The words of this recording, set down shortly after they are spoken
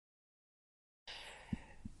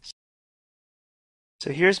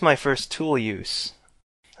So here's my first tool use.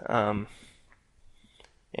 Um,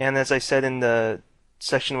 and as I said in the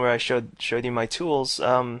section where I showed you my tools,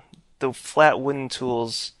 the flat wooden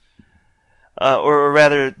tools, or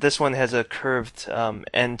rather, this one has a curved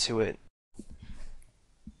end to it.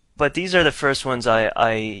 But these are the first ones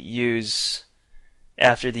I use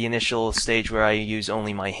after the initial stage where I use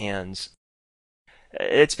only my hands.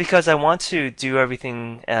 It's because I want to do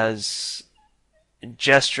everything as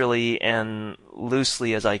gesturally and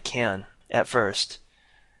loosely as I can at first.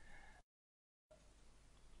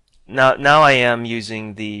 Now I am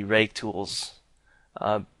using the rake tools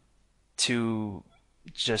uh, to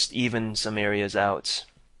just even some areas out.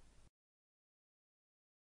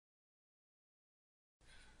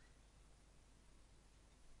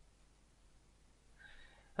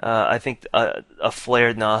 I think a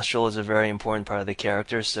flared nostril is a very important part of the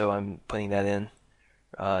character, so I'm putting that in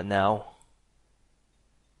now.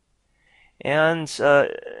 And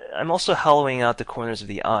I'm also hollowing out the corners of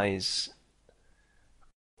the eyes.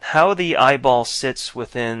 How the eyeball sits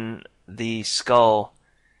within the skull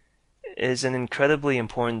is an incredibly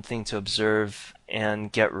important thing to observe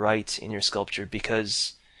and get right in your sculpture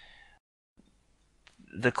because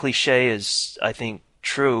the cliche is, I think,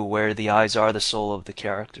 true where the eyes are the soul of the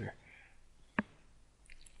character.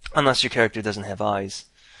 Unless your character doesn't have eyes.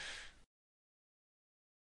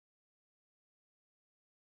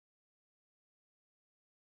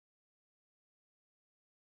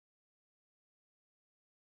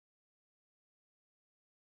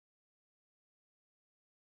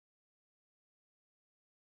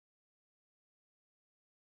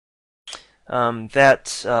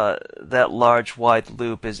 That large wide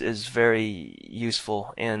loop is very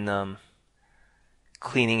useful in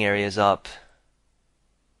cleaning areas up.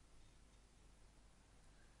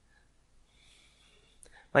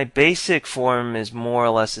 My basic form is more or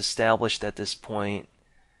less established at this point.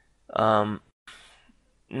 Um,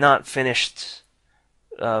 Not finished,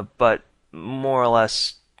 but more or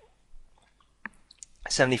less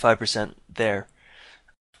 75% there.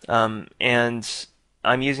 And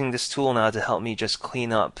I'm using this tool now to help me just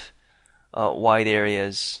clean up wide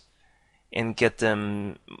areas and get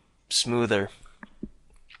them smoother,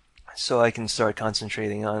 so I can start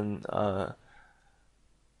concentrating on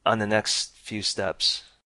the next few steps.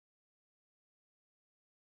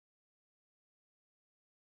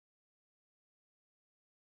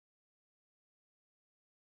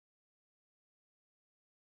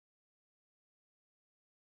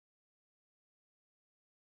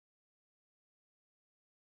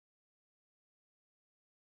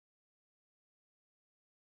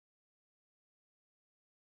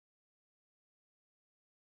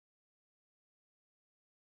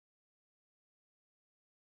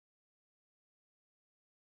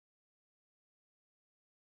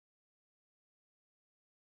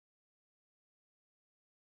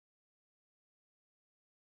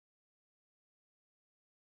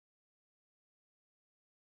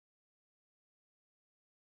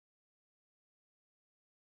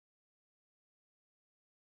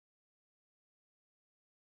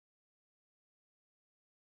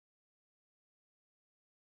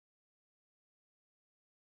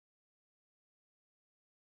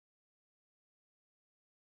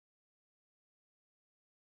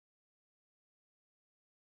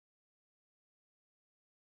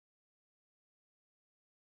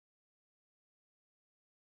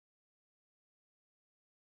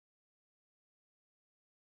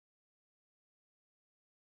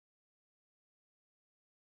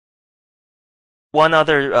 One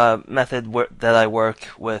other method that I work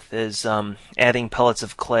with is adding pellets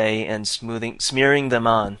of clay and smearing them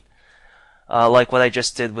on, like what I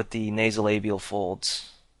just did with the nasolabial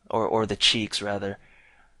folds, or the cheeks rather.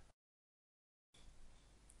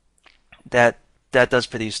 That that does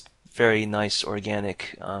produce very nice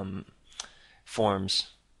organic forms.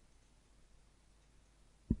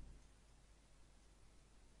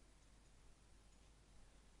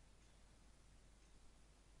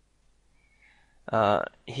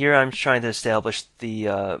 Here I'm trying to establish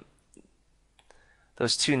the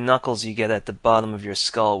those two knuckles you get at the bottom of your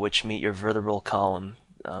skull, which meet your vertebral column.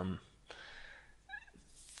 Um,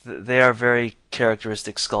 they are very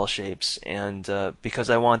characteristic skull shapes, and because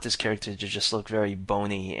I want this character to just look very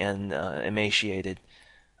bony and emaciated,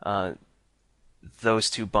 uh, those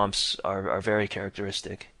two bumps are very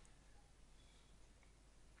characteristic.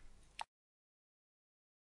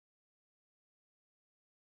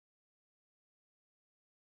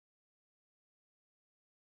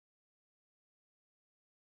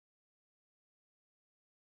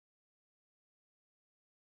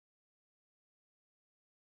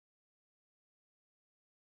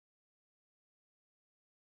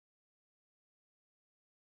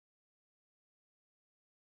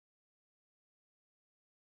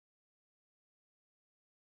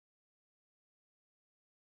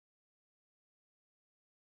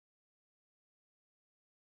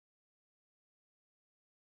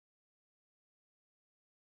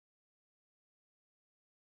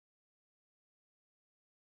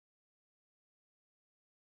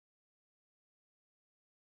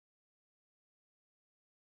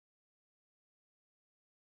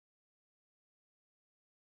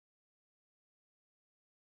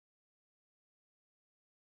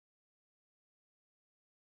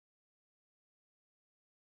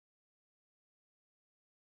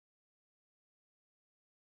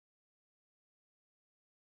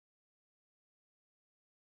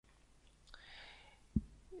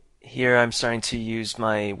 Here I'm starting to use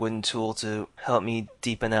my wooden tool to help me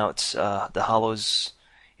deepen out the hollows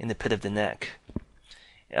in the pit of the neck.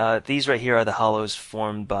 These right here are the hollows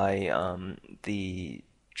formed by the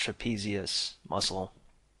trapezius muscle.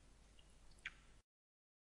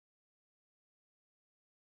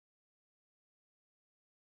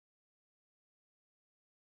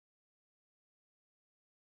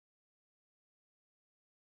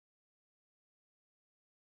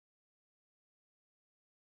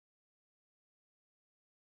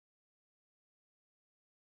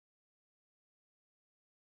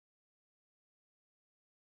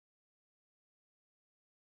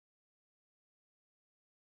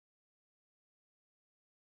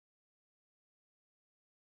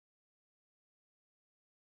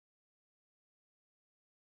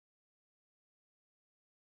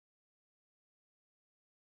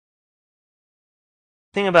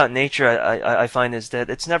 The thing about nature I find is that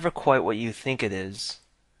it's never quite what you think it is.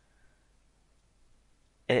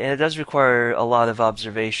 And it does require a lot of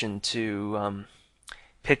observation to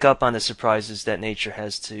pick up on the surprises that nature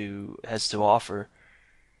has to offer.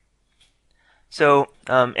 So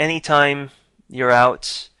anytime you're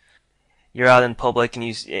out in public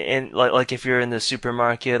and like if you're in the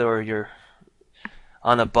supermarket or you're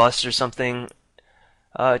on a bus or something,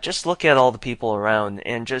 just look at all the people around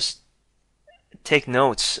and just take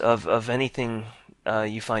notes of anything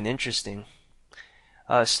you find interesting.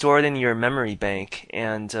 Store it in your memory bank,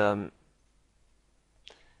 and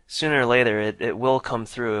sooner or later it will come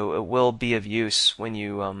through. It will be of use when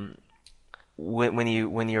you're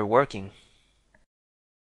working.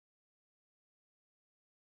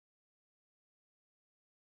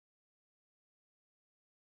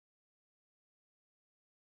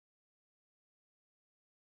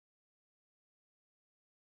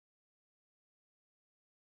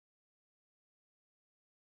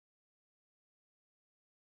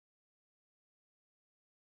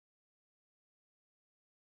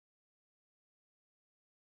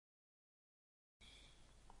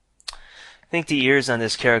 I think the ears on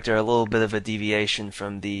this character are a little bit of a deviation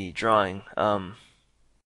from the drawing. And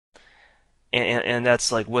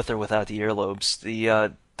that's like with or without the earlobes.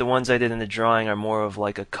 The ones I did in the drawing are more of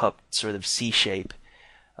like a cup sort of C shape,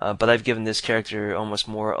 but I've given this character almost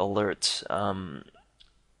more alert,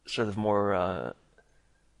 sort of more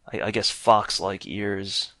I guess fox-like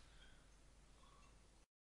ears.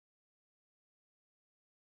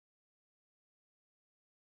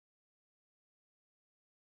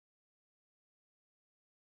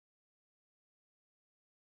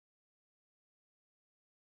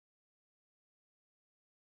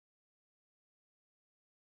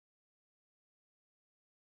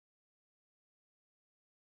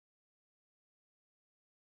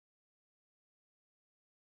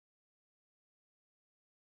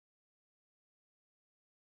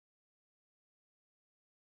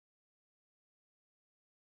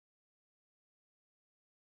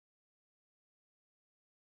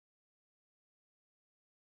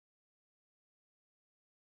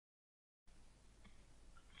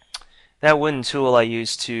 That wooden tool I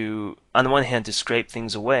use to, on the one hand, to scrape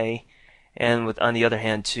things away, and on the other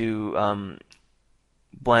hand, to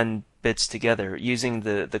blend bits together using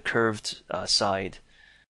the curved side.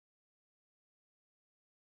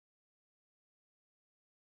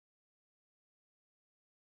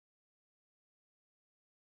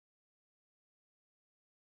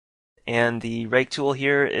 And the rake tool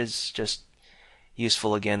here is just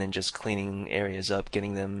useful again in just cleaning areas up,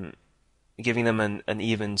 giving them an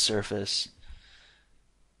even surface.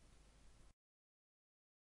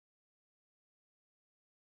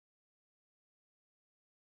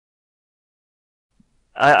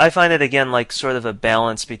 I find it again like sort of a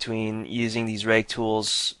balance between using these rake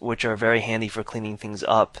tools, which are very handy for cleaning things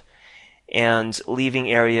up, and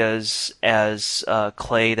leaving areas as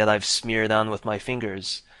clay that I've smeared on with my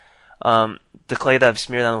fingers. The clay that I've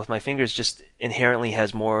smeared on with my fingers just inherently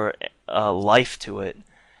has more life to it,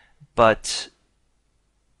 but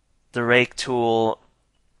the rake tool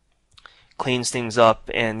cleans things up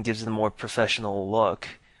and gives it a more professional look.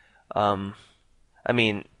 Um, I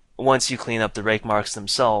mean, once you clean up the rake marks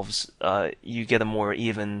themselves, you get a more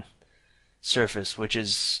even surface, which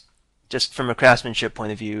is just from a craftsmanship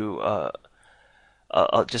point of view,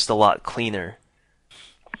 just a lot cleaner.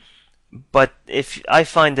 But if I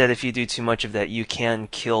find that if you do too much of that, you can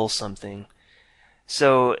kill something.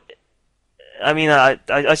 So, I mean,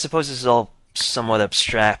 I suppose this is all somewhat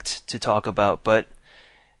abstract to talk about, but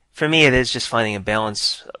for me, it is just finding a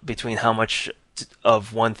balance between how much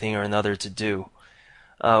of one thing or another to do,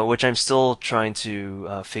 which I'm still trying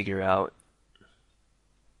to figure out.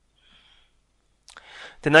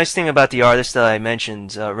 The nice thing about the artist that I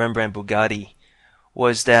mentioned, Rembrandt Bugatti,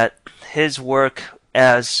 was that his work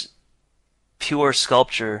as pure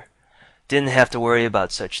sculpture didn't have to worry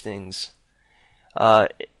about such things. Uh,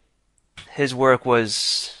 his work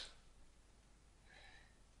was,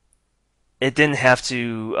 it didn't have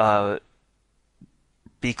to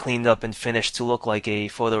be cleaned up and finished to look like a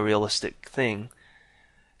photorealistic thing.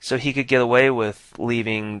 So he could get away with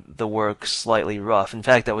leaving the work slightly rough. In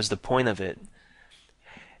fact, that was the point of it.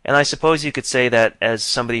 And I suppose you could say that as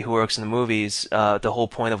somebody who works in the movies, the whole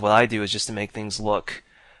point of what I do is just to make things look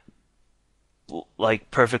like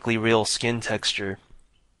perfectly real skin texture.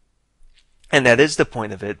 And that is the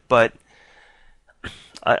point of it, but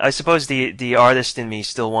I suppose the artist in me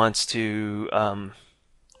still wants to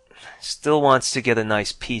get a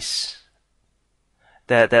nice piece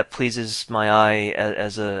that pleases my eye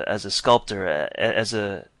as a sculptor, as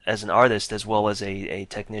an artist, as well as a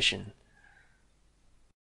technician.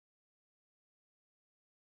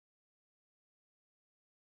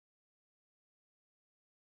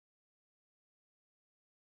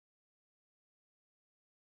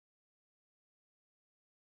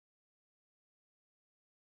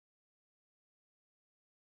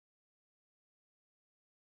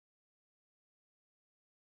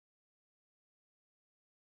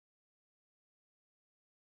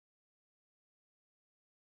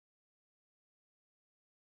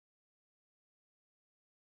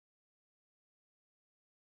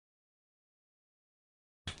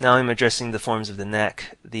 Now I'm addressing the forms of the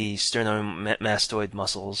neck, the sternomastoid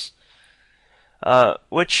muscles,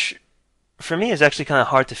 which for me is actually kind of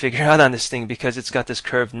hard to figure out on this thing because it's got this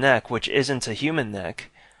curved neck, which isn't a human neck.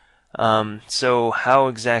 So how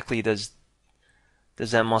exactly does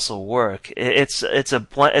that muscle work? It's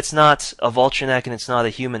not a vulture neck and it's not a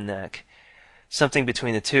human neck. Something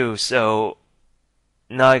between the two. So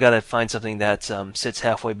now I gotta find something that sits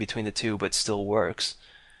halfway between the two but still works.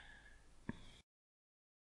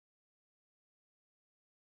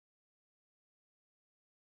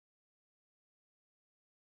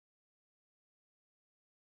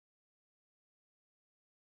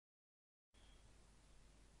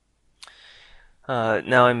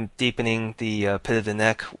 Now I'm deepening the pit of the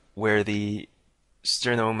neck where the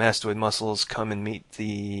sternomastoid muscles come and meet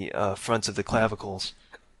the fronts of the clavicles.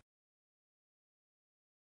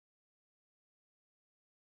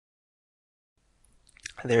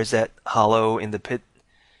 There's that hollow in the pit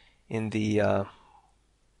in the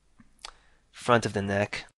front of the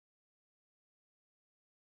neck.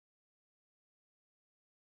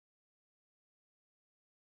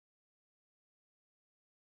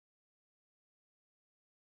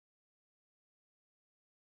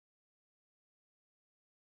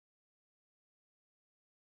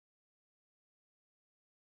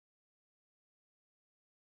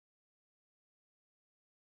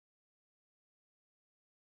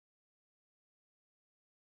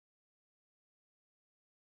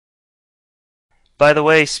 By the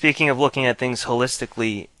way, speaking of looking at things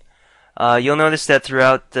holistically, you'll notice that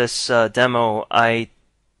throughout this demo, I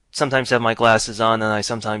sometimes have my glasses on and I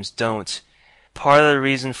sometimes don't. Part of the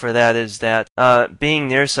reason for that is that being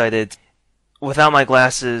nearsighted, without my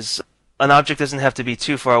glasses, an object doesn't have to be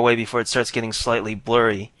too far away before it starts getting slightly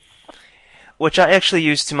blurry, which I actually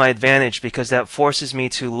use to my advantage because that forces me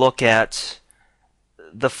to look at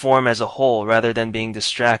the form as a whole rather than being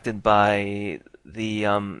distracted by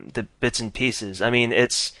the bits and pieces. I mean,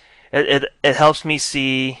 it helps me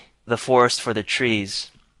see the forest for the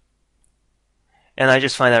trees, and I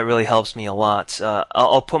just find that really helps me a lot.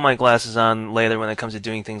 I'll put my glasses on later when it comes to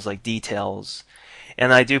doing things like details,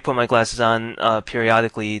 and I do put my glasses on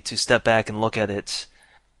periodically to step back and look at it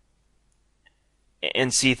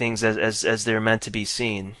and see things as they're meant to be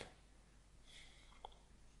seen.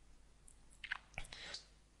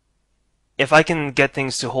 If I can get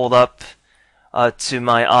things to hold up to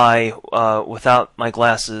my eye without my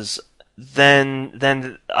glasses,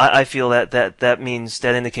 then I feel that means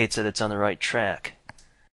that indicates that it's on the right track.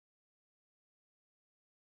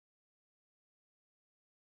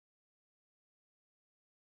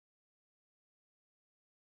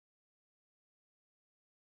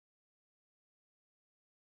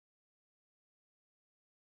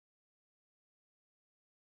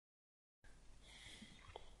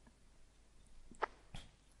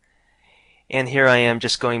 And here I am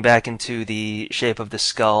just going back into the shape of the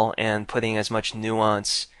skull and putting as much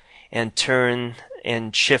nuance and turn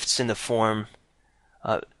and shifts in the form,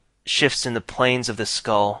 uh, shifts in the planes of the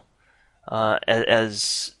skull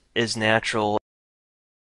as is natural.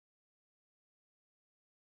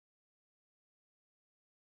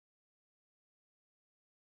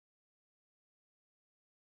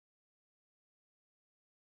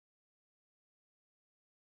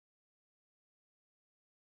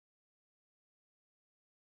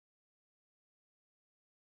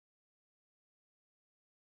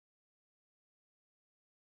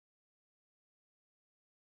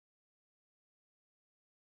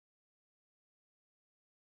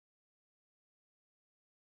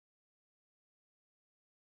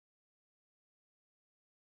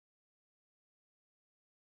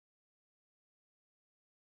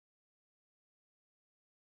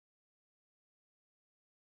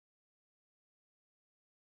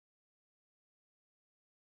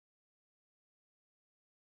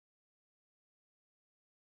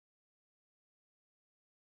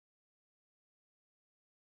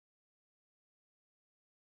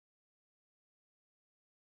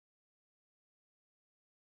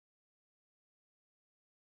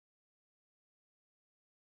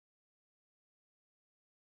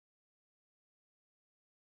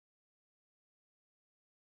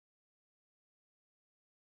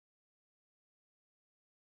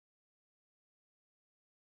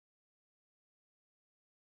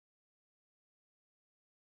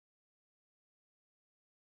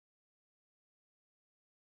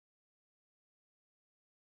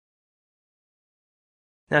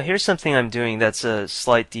 Now here's something I'm doing that's a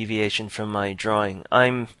slight deviation from my drawing.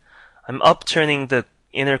 I'm upturning the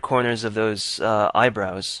inner corners of those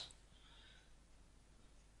eyebrows.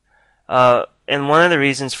 And one of the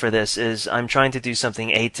reasons for this is I'm trying to do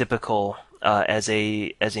something atypical as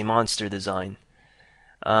a monster design.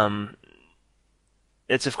 Um,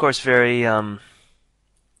 it's of course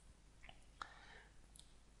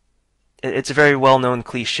it's a very well-known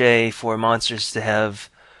cliche for monsters to have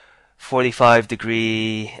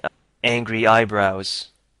 45-degree angry eyebrows.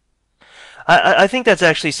 I think that's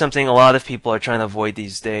actually something a lot of people are trying to avoid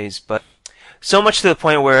these days, but so much to the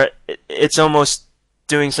point where it's almost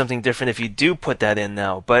doing something different if you do put that in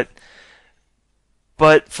now. But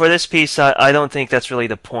for this piece, I don't think that's really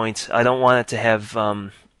the point. I don't want it to have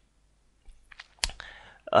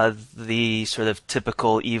the sort of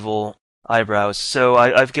typical evil eyebrows. So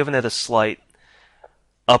I've given it a slight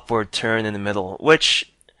upward turn in the middle, which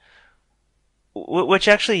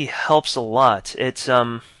actually helps a lot. It's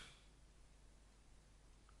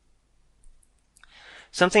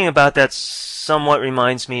something about that somewhat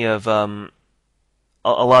reminds me of a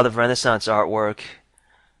lot of Renaissance artwork.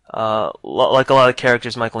 Like a lot of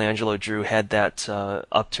characters Michelangelo drew had that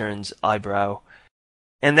upturned eyebrow.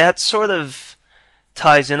 And that sort of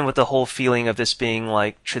ties in with the whole feeling of this being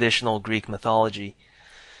like traditional Greek mythology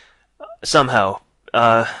somehow,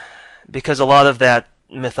 because a lot of that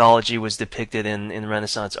mythology was depicted in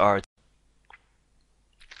Renaissance art.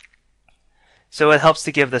 So it helps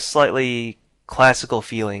to give this slightly classical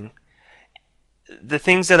feeling. The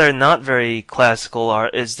things that are not very classical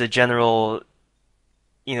is the general,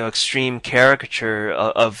 extreme caricature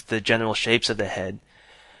of the general shapes of the head.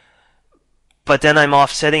 But then I'm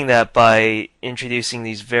offsetting that by introducing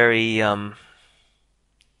these very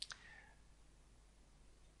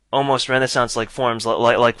almost Renaissance-like forms,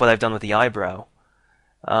 like what I've done with the eyebrow.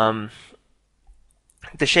 The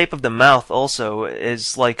shape of the mouth also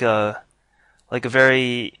is like a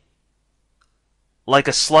very like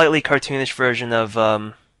a slightly cartoonish version of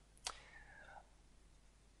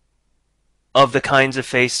the kinds of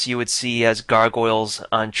face you would see as gargoyles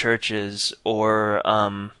on churches, or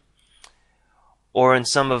in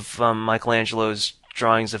some of Michelangelo's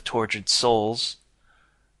drawings of tortured souls.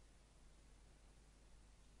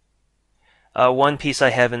 One piece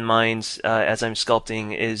I have in mind as I'm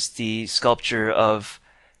sculpting is the sculpture of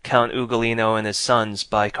Count Ugolino and his sons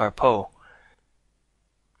by Carpeaux.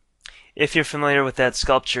 If you're familiar with that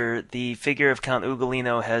sculpture, the figure of Count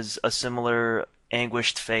Ugolino has a similar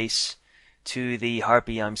anguished face to the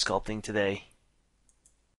harpy I'm sculpting today.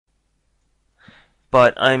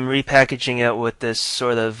 But I'm repackaging it with this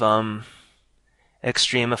sort of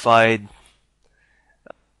extremified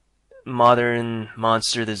modern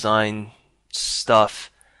monster design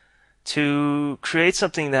stuff to create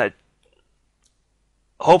something that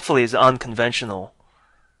hopefully is unconventional.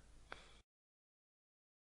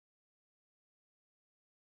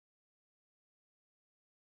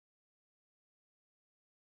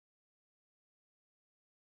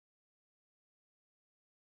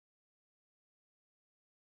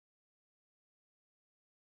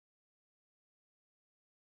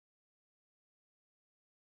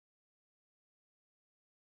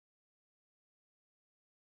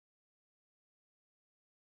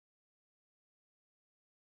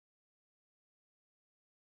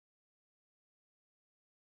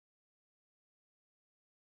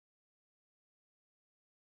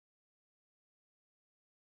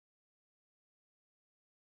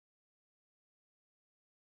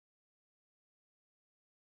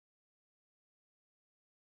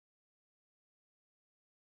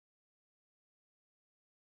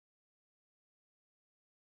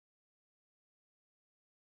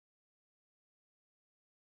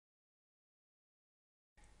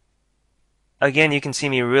 Again, you can see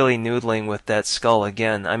me really noodling with that skull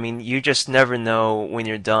again. I mean, you just never know when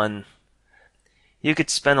you're done. You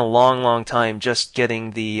could spend a long, long time just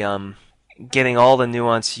getting all the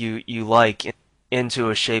nuance you like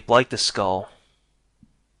into a shape like the skull.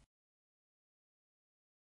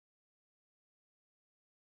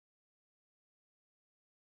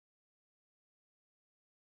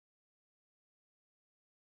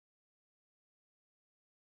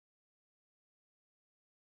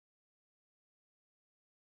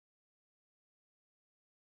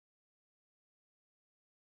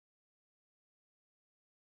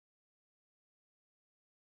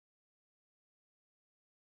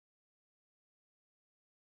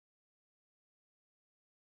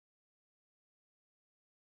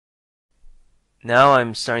 Now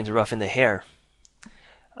I'm starting to roughen the hair.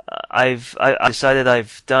 I decided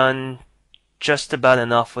I've done just about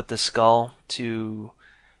enough with the skull to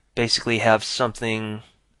basically have something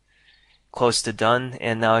close to done,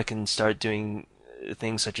 and now I can start doing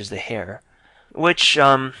things such as the hair, which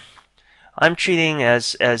I'm treating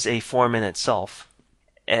as a form in itself,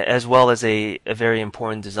 as well as a very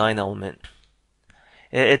important design element.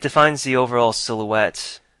 It defines the overall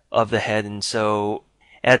silhouette of the head, and so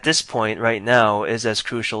at this point, right now, is as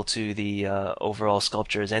crucial to the overall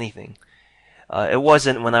sculpture as anything. It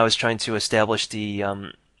wasn't when I was trying to establish the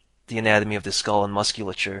anatomy of the skull and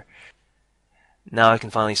musculature. Now I can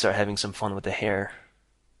finally start having some fun with the hair.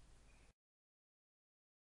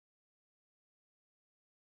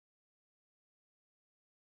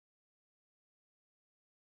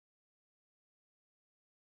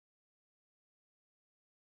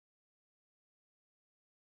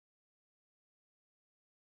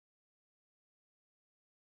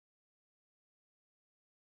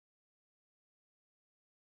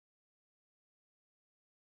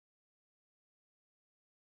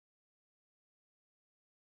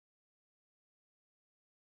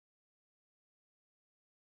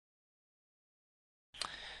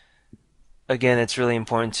 Again, it's really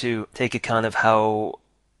important to take account of how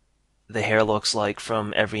the hair looks like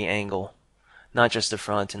from every angle. Not just the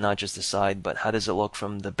front and not just the side, but how does it look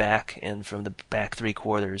from the back and from the back three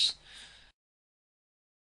quarters.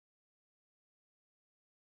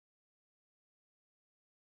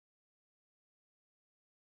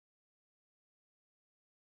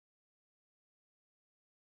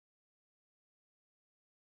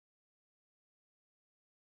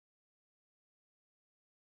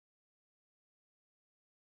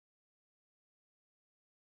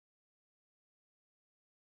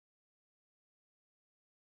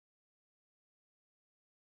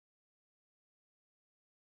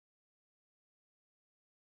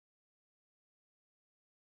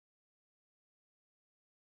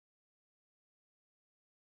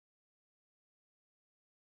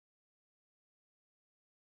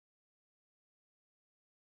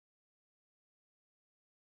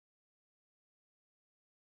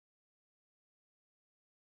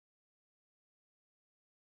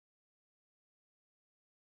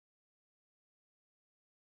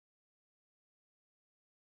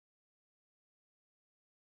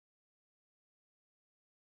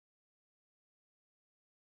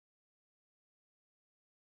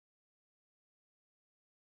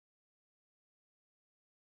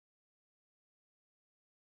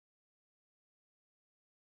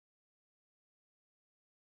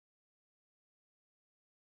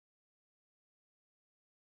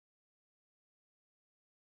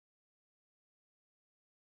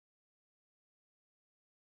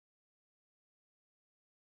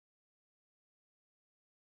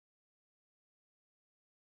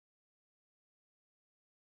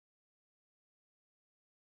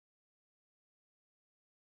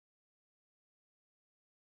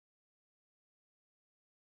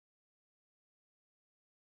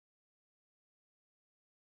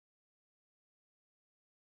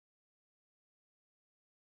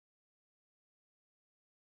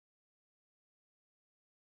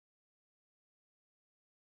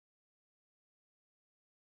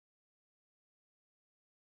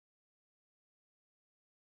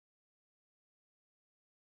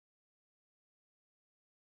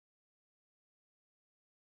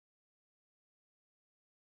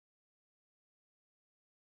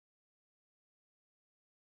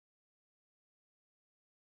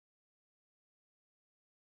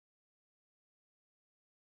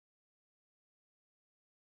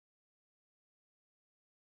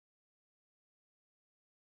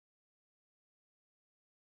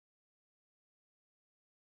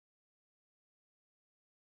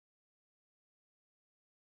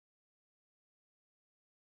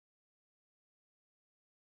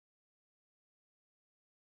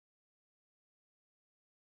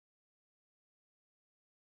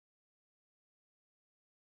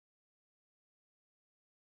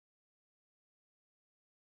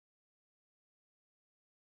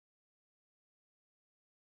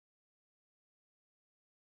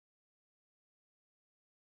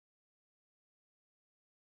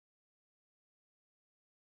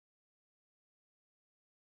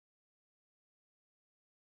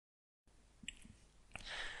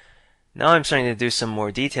 Now I'm starting to do some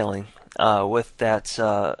more detailing with that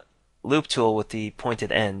loop tool with the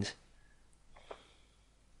pointed end.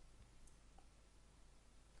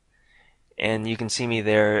 And you can see me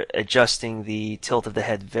there adjusting the tilt of the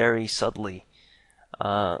head very subtly,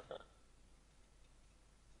 uh,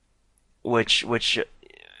 which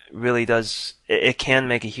really does, it can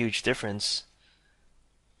make a huge difference.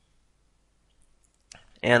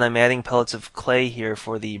 And I'm adding pellets of clay here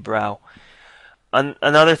for the brow.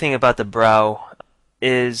 Another thing about the brow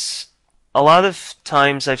is a lot of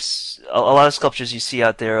times a lot of sculptures you see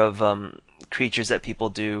out there of creatures that people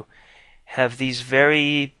do have these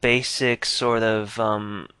very basic sort of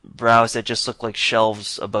brows that just look like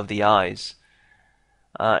shelves above the eyes.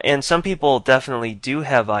 And some people definitely do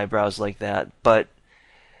have eyebrows like that, but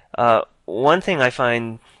one thing I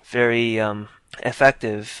find very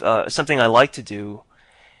effective, something I like to do,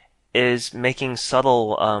 is making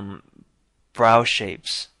subtle brow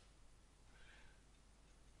shapes.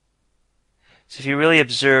 So if you really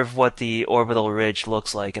observe what the orbital ridge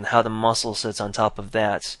looks like and how the muscle sits on top of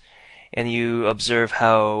that, and you observe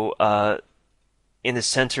how in the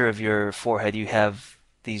center of your forehead you have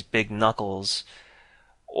these big knuckles,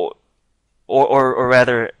 or or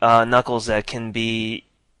rather knuckles that can be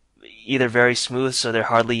either very smooth so they're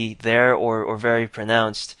hardly there or very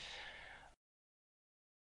pronounced.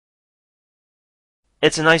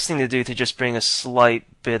 It's a nice thing to do to just bring a slight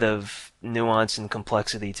bit of nuance and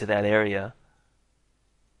complexity to that area.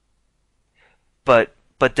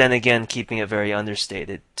 But then again, keeping it very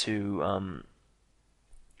understated to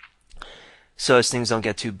so as things don't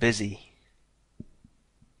get too busy.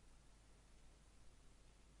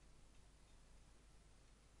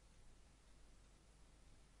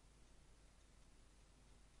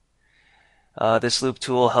 This loop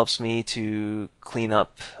tool helps me to clean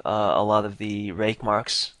up a lot of the rake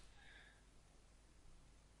marks.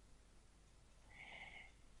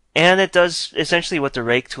 And it does essentially what the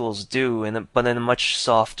rake tools do, but in a much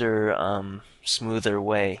softer, smoother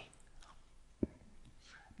way.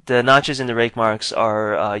 The notches in the rake marks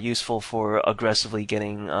are useful for aggressively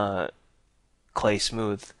getting clay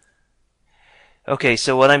smooth. Okay,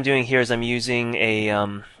 so what I'm doing here is I'm using a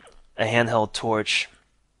handheld torch.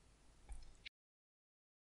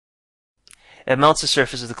 It melts the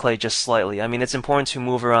surface of the clay just slightly. I mean, it's important to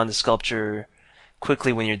move around the sculpture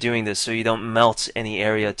quickly when you're doing this so you don't melt any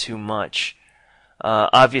area too much.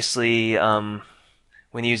 Obviously,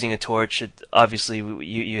 when using a torch, obviously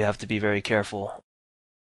you have to be very careful.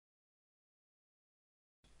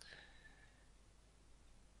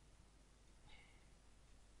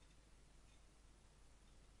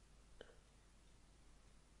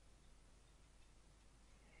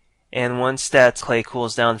 And once that clay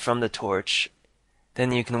cools down from the torch,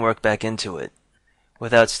 then you can work back into it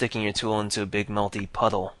without sticking your tool into a big melty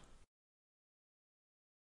puddle.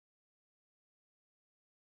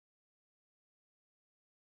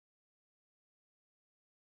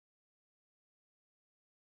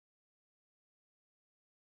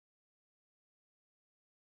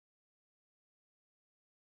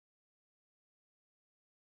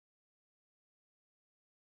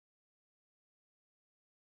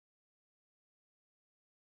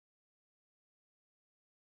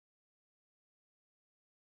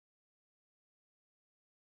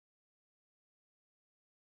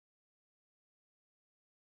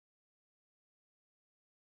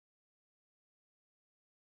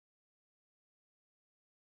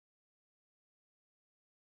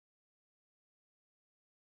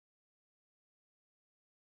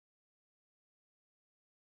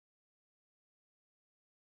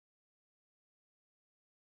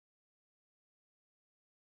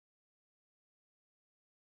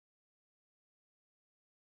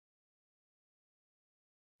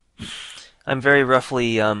 I'm very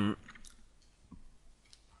roughly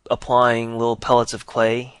applying little pellets of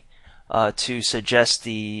clay to suggest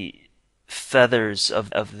the feathers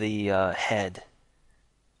of the head.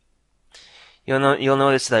 You'll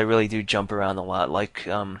notice that I really do jump around a lot. Like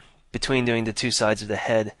between doing the two sides of the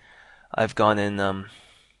head, I've gone and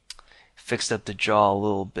fixed up the jaw a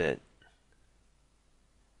little bit.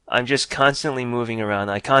 I'm just constantly moving around.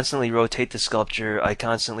 I constantly rotate the sculpture. I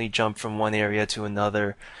constantly jump from one area to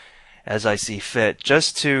another as I see fit,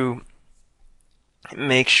 just to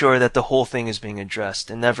make sure that the whole thing is being addressed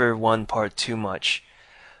and never one part too much.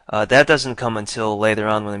 That doesn't come until later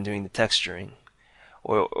on when I'm doing the texturing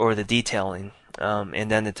or the detailing, and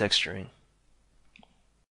then the texturing.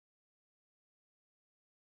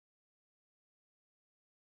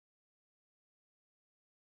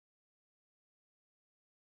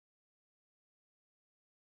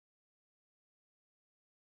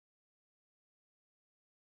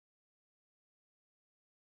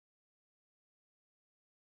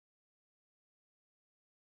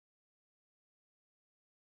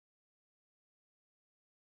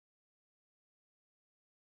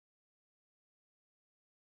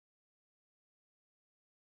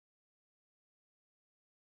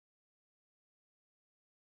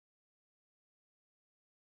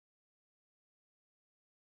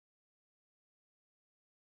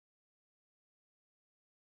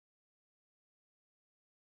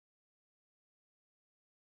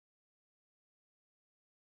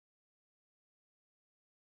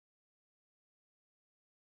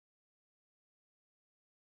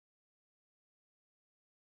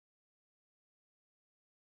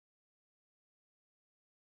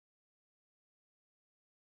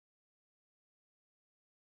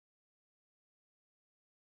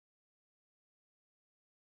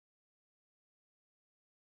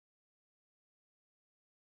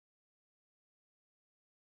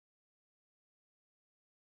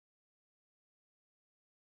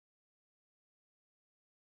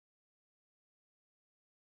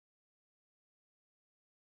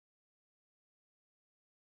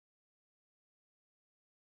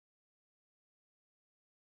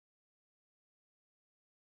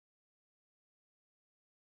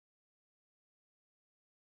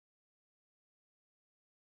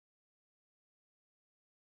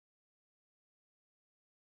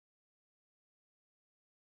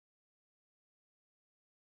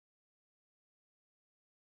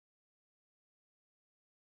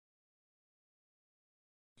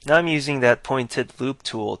 Now I'm using that pointed loop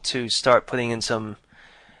tool to start putting in some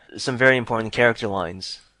very important character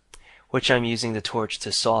lines, which I'm using the torch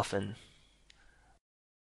to soften.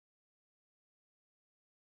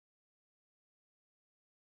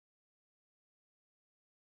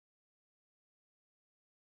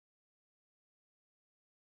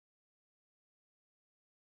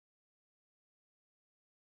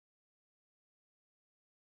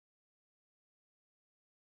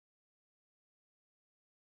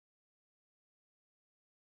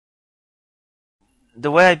 The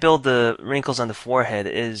way I build the wrinkles on the forehead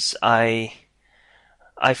is I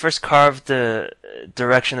first carve the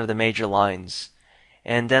direction of the major lines,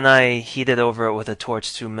 and then I heat it over with a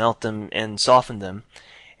torch to melt them and soften them.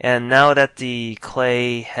 And now that the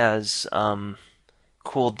clay has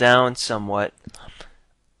cooled down somewhat,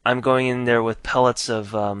 I'm going in there with pellets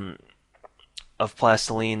of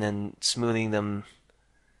plastiline and smoothing them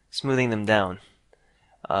down.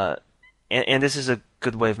 Uh, and this is a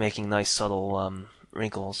good way of making nice subtle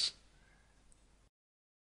wrinkles.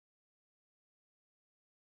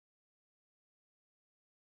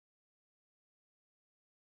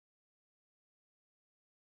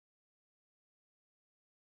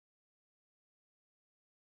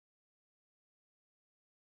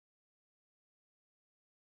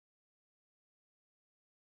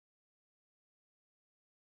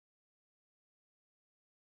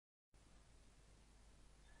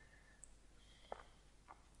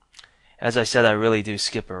 As I said, I really do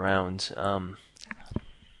skip around.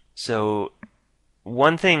 So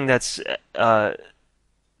one thing that's a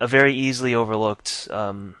very easily overlooked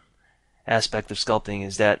aspect of sculpting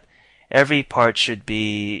is that every part should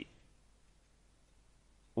be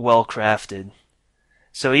well crafted.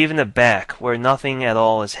 So even the back, where nothing at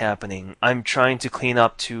all is happening, I'm trying to clean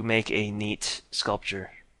up to make a neat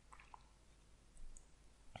sculpture.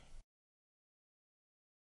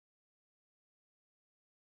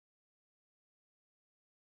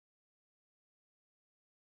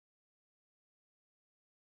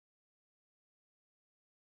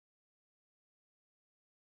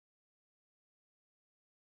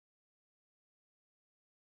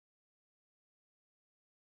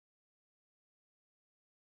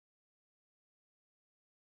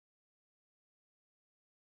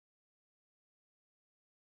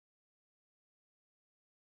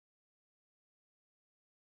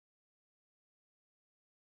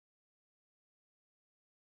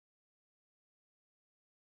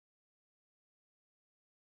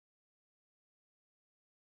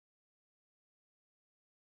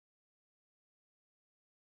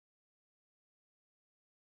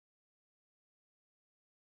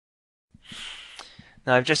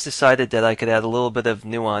 Now I've just decided that I could add a little bit of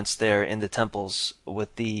nuance there in the temples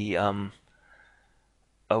with the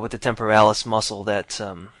temporalis muscle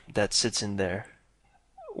that sits in there.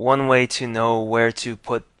 One way to know where to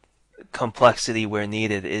put complexity where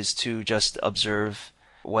needed is to just observe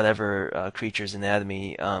whatever creature's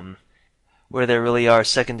anatomy, where there really are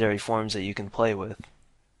secondary forms that you can play with.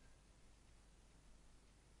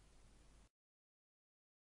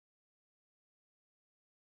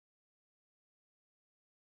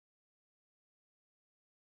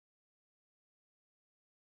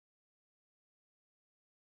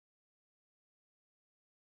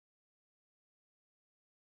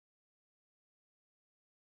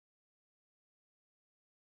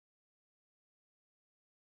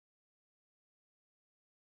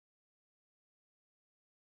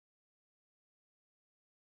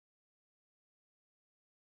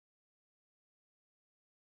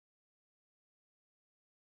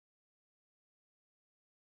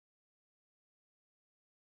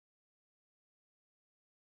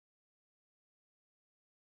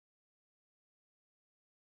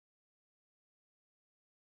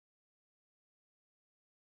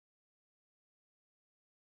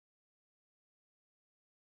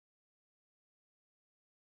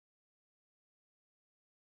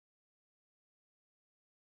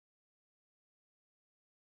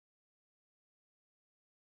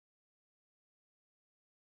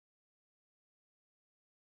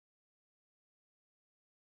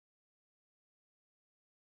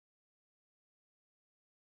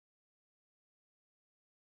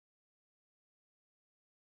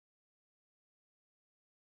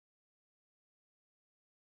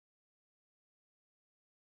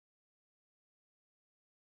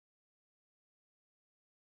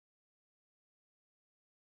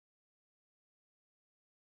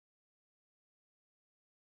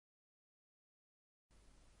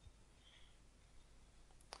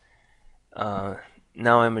 Uh,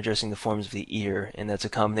 Now I'm addressing the forms of the ear, and that's a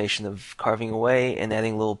combination of carving away and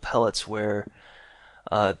adding little pellets where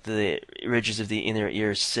the ridges of the inner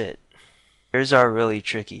ears sit. Ears are really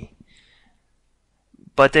tricky,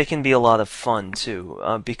 but they can be a lot of fun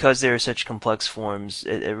too. Because they're such complex forms,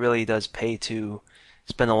 it really does pay to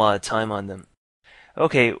spend a lot of time on them.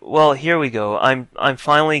 Okay, well here we go. I'm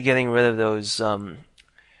finally getting rid of those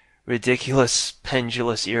ridiculous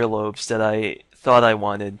pendulous earlobes that I thought I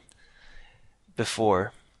wanted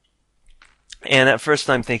before. And at first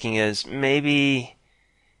I'm thinking is maybe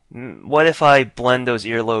what if I blend those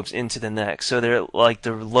earlobes into the neck so they're like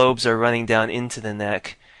the lobes are running down into the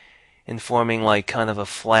neck and forming like kind of a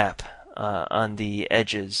flap on the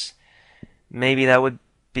edges. Maybe that would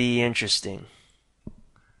be interesting.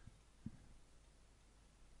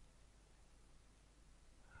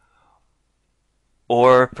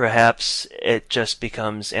 Or perhaps it just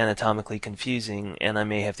becomes anatomically confusing and I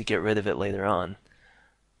may have to get rid of it later on.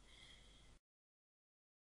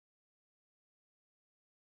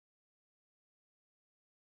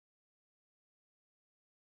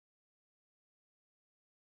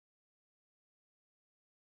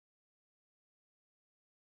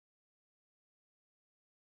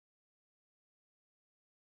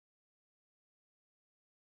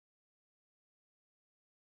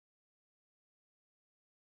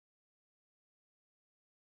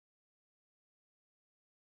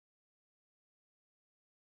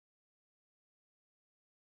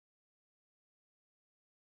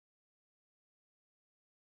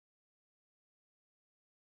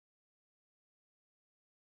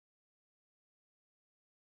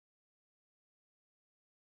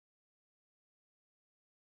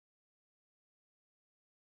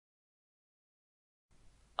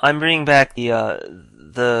 I'm bringing back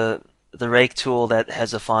the rake tool that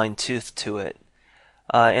has a fine tooth to it.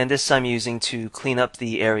 And this I'm using to clean up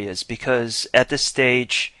the areas because at this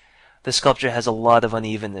stage the sculpture has a lot of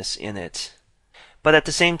unevenness in it. But at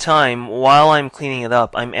the same time, while I'm cleaning it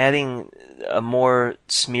up, I'm adding more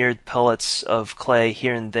smeared pellets of clay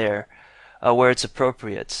here and there where it's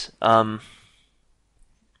appropriate.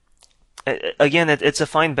 Again, it's a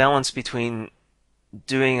fine balance between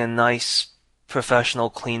doing a nice, professional,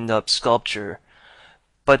 cleaned up sculpture,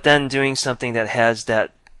 but then doing something that has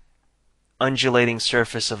that undulating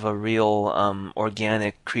surface of a real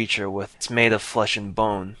organic creature with it's made of flesh and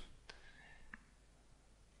bone.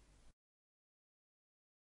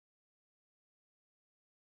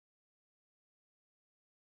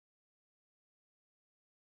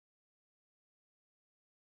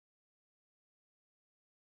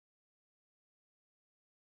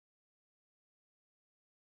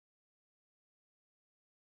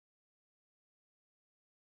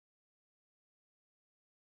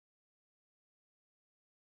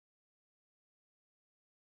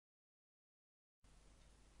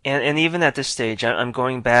 And even at this stage, I'm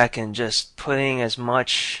going back and just putting as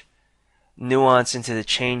much nuance into the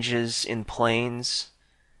changes in planes.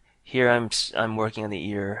 Here I'm working on the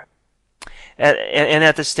ear. And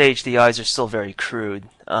at this stage, the eyes are still very crude.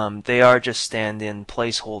 They are just stand-in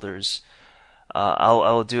placeholders.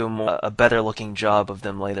 I'll do a better looking job of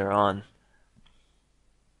them later on.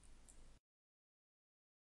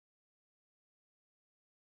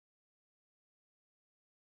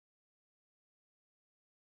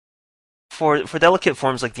 For delicate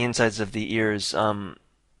forms like the insides of the ears, adding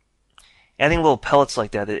little pellets like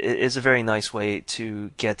that is a very nice way to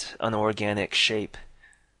get an organic shape.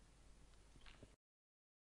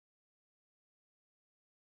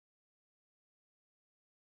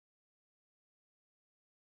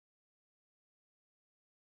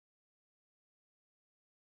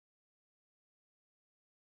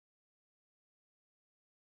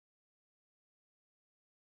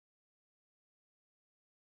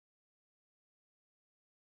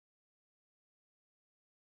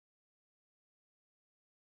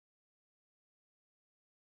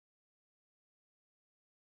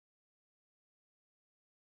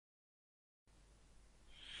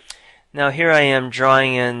 Now here I am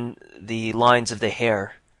drawing in the lines of the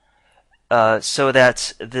hair, so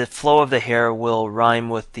that the flow of the hair will rhyme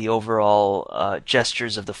with the overall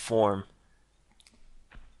gestures of the form.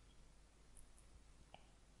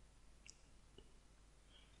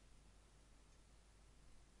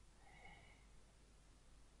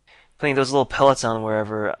 Putting those little pellets on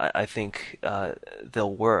wherever I think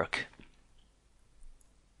they'll work.